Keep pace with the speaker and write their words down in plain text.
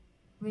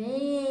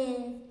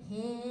red-headed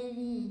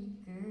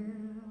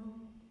girl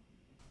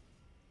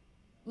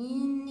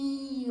in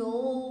the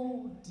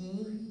old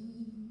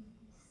days.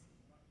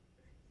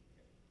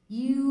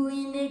 You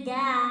and a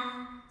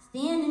guy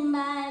standing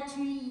by a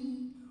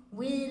tree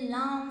with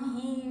long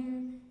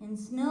hair and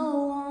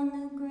snow on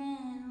the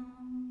ground.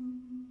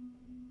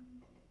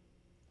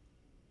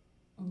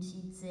 And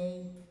she'd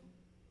say,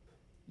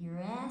 your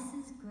ass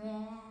is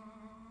grass.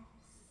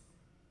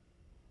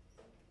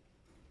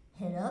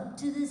 Head up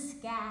to the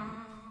sky.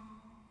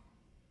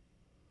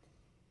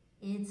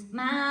 It's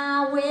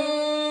my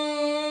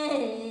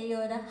way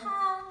or the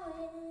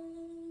highway.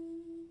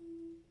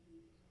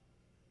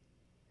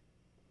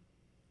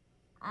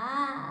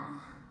 I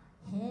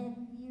have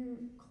your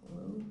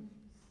clothes.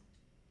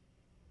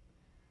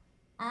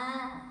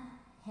 I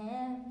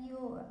have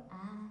your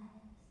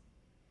eyes.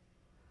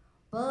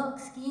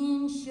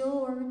 Buckskin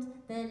shorts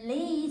that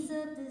lace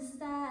up the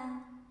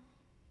side.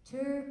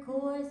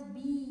 Turquoise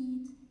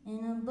beads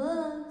and a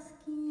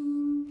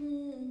buckskin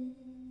bed.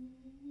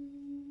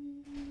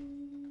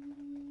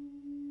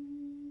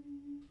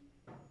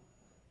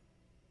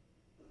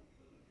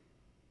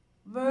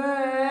 Vermont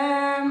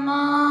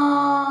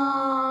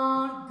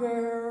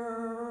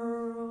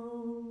girl,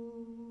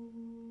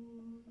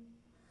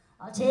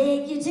 I'll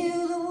take you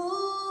to the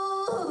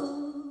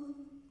woods,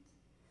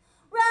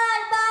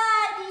 right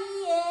by the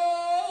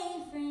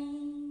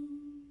A-frame,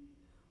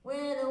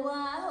 where the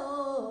white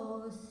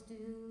horse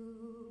stood.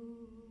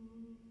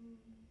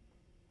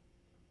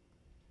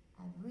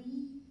 I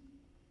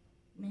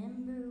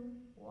remember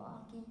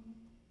walking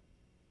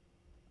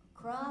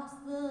across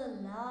the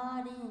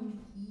lot in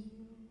heels.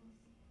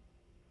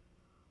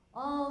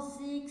 All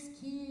 6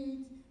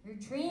 kids are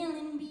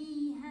trailing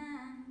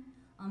behind.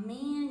 A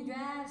man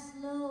drives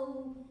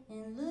slow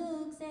and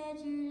looks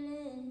at your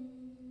legs.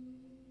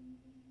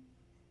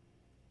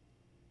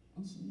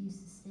 And she used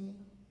to say,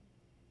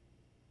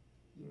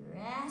 your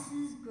ass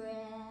is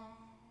grass.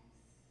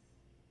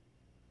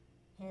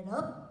 Head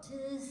up to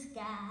the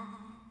sky.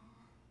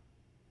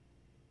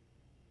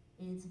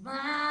 It's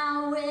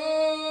my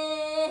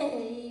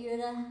way or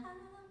the highway.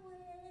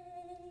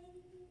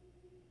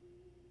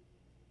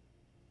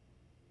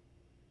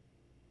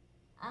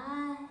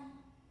 I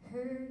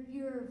heard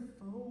your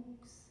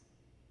folks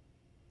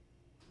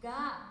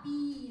got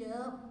beat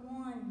up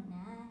one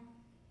night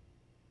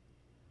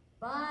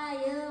by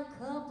a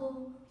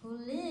couple who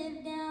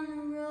lived down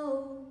the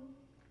road.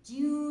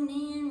 June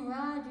and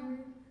Roger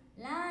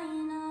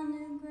lying on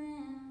the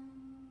ground.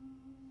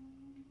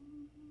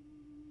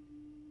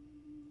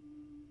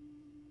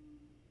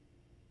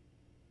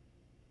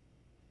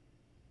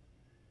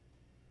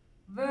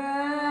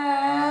 Vermont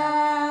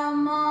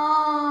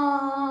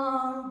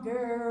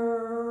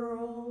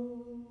girl,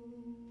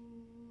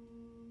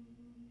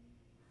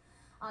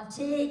 I'll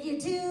take you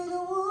to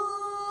the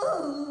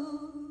woods,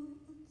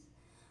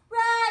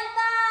 right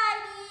by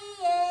the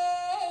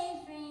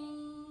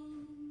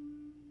A-frame,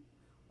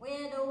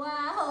 where the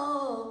white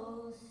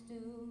horse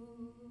stood.